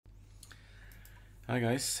Hi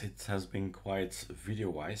guys, it has been quite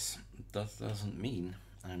video-wise. That doesn't mean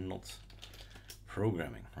I'm not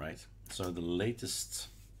programming, right? So the latest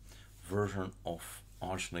version of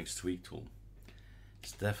ArcoLinux Tweak tool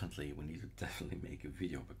is we need to definitely make a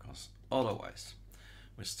video, because otherwise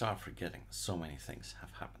we start forgetting so many things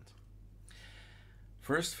have happened.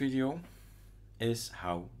 First video is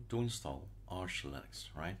how to install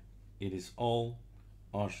ArcoLinux, right? It is all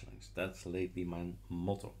ArcoLinux. That's lately my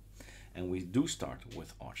motto. And we do start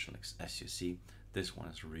with ArcoLinux. As you see, this one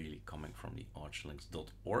is really coming from the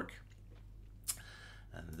archinstall.org.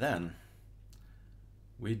 And then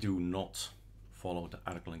we do not follow the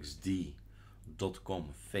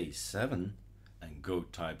arcolinuxd.com phase 7 and go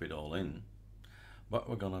type it all in, but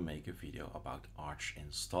we're gonna make a video about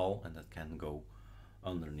archinstall, and that can go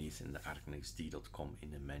underneath in the arcolinuxd.com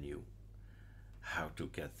in the menu, how to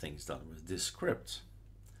get things done with this script.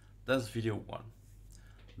 That's video 1.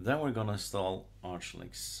 Then we're gonna install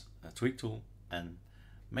ArcoLinux Tweak tool, and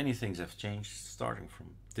many things have changed, starting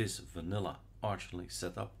from this vanilla ArcoLinux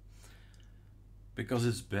setup, because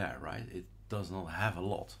it's bare, right? It does not have a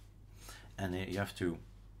lot, and you have to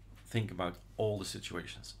think about all the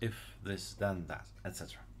situations, if this, then that,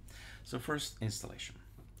 etc. So first, installation.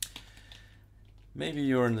 Maybe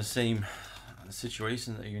you're in the same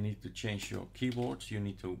situation that you need to change your keyboard. You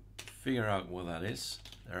need to figure out what that is.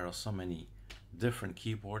 There are so many different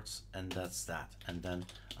keyboards, and that's that. And then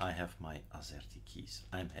I have my AZERTY keys.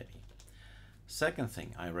 I'm happy. Second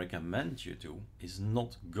thing I recommend you do is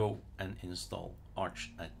not go and install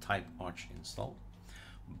type archinstall,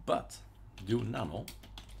 but do nano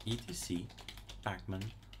etc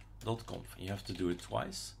pacman.conf. You have to do it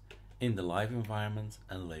twice, in the live environment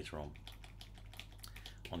and later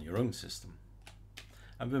on your own system.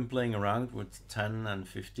 I've been playing around with 10 and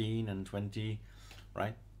 15 and 20,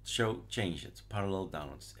 right? So change it, parallel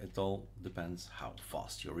downloads. It all depends how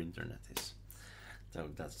fast your internet is. So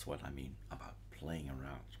that's what I mean about playing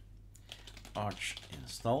around.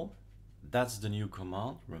 Archinstall, that's the new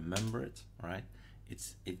command, remember it, right?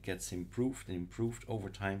 It gets improved and improved over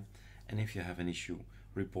time, and if you have an issue,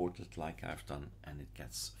 report it like I've done, and it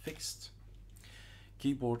gets fixed.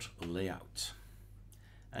 Keyboard layout.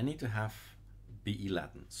 I need to have BE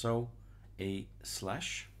Latin, so a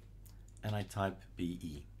slash, and I type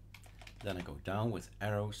BE. Then I go down with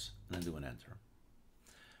arrows and I do an enter.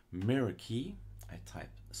 Mirror key, I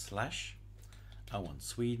type slash. I want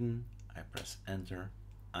Sweden, I press enter,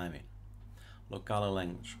 I'm in. Locale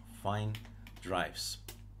language, fine. Drives,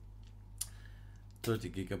 30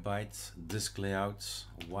 gigabytes, disk layouts,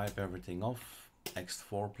 wipe everything off,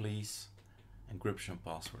 ext4 please, encryption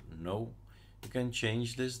password, no. You can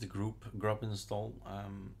change this, the grub install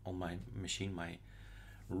on my machine, my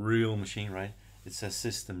real machine, right? It says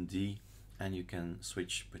systemd, and you can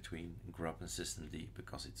switch between grub and systemd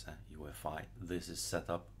because it's a UEFI. This is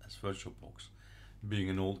set up as VirtualBox, being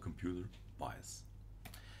an old computer bias.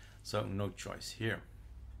 So no choice here.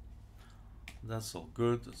 That's all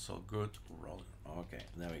good, that's all good. Okay,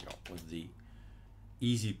 there we go. With the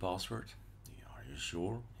easy password. Are you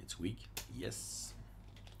sure it's weak? Yes.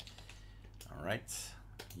 All right,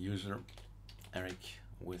 user Eric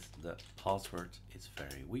with the password is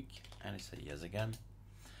very weak, and I say yes again.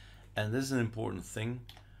 And this is an important thing.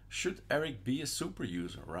 Should Eric be a super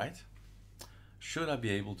user, right? Should I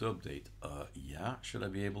be able to update? Yeah. Should I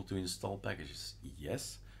be able to install packages?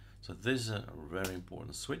 Yes. So this is a very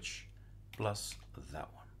important switch, plus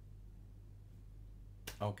that one.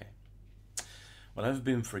 Okay. What I've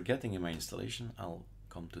been forgetting in my installation, I'll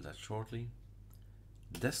come to that shortly.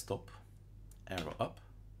 Desktop, arrow up,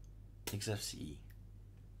 XFCE,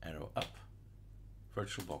 arrow up,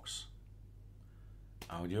 VirtualBox,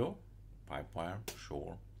 audio, Pipewire,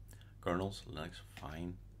 sure, kernels, Linux,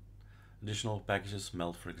 fine, additional packages,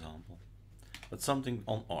 Melt for example, but something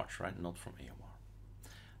on Arch, right, not from AMR.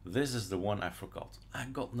 This is the one I forgot. I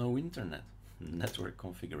got no internet. Network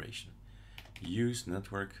configuration. Use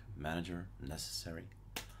network manager necessary.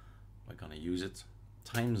 We're gonna use it.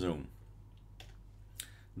 Time zone.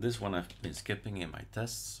 This one I've been skipping in my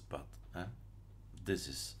tests, but this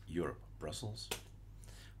is Europe, Brussels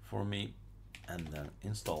for me. And then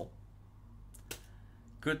install.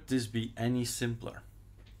 Could this be any simpler?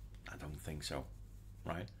 I don't think so,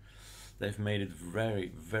 right? They've made it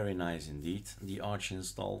very, very nice indeed, the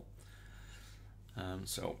archinstall.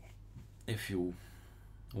 So if you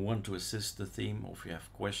want to assist the theme, or if you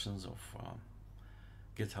have questions, of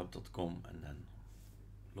github.com and then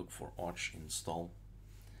look for archinstall,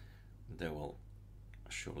 they will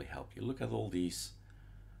surely help you. Look at all these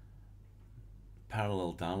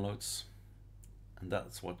parallel downloads. And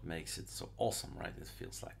that's what makes it so awesome, right? It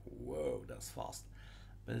feels like, whoa, that's fast.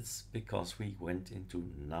 But it's because we went into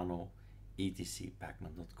nano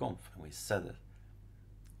etc.pacman.conf and we set it.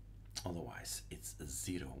 Otherwise, it's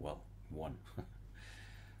 0, well, 1,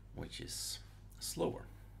 which is slower.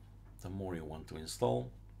 The more you want to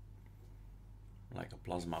install, like a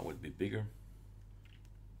plasma would be bigger,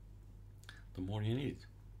 the more you need.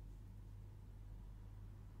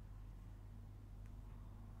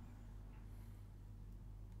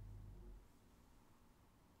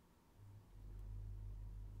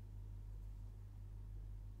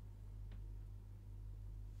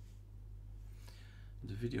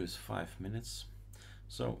 The video is 5 minutes,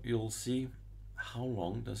 so you'll see how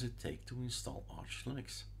long does it take to install Arch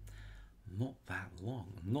Linux. Not that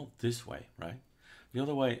long, not this way, right? The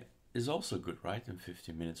other way is also good, right? In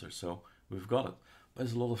 15 minutes or so, we've got it. But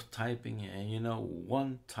there's a lot of typing and, you know,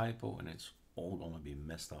 one typo and it's all gonna be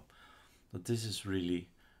messed up. But this is really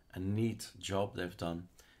a neat job they've done.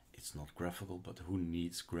 It's not graphical, but who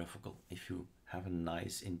needs graphical? If you have a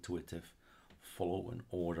nice intuitive follow an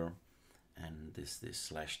order, and this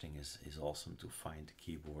slash thing is awesome to find the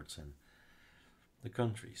keyboards and the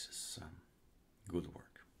countries. Is good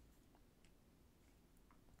work.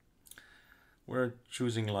 We're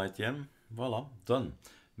choosing LightYM. Voila, done.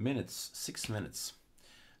 Minutes, 6 minutes.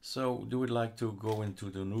 So do we like to go into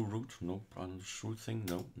the new root? No, root thing?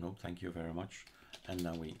 No, no, thank you very much. And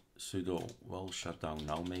now we sudo well shut down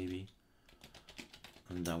now maybe.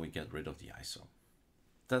 And then we get rid of the ISO.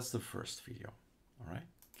 That's the first video. All right,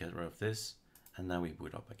 get rid of this and then we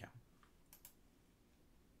boot up again.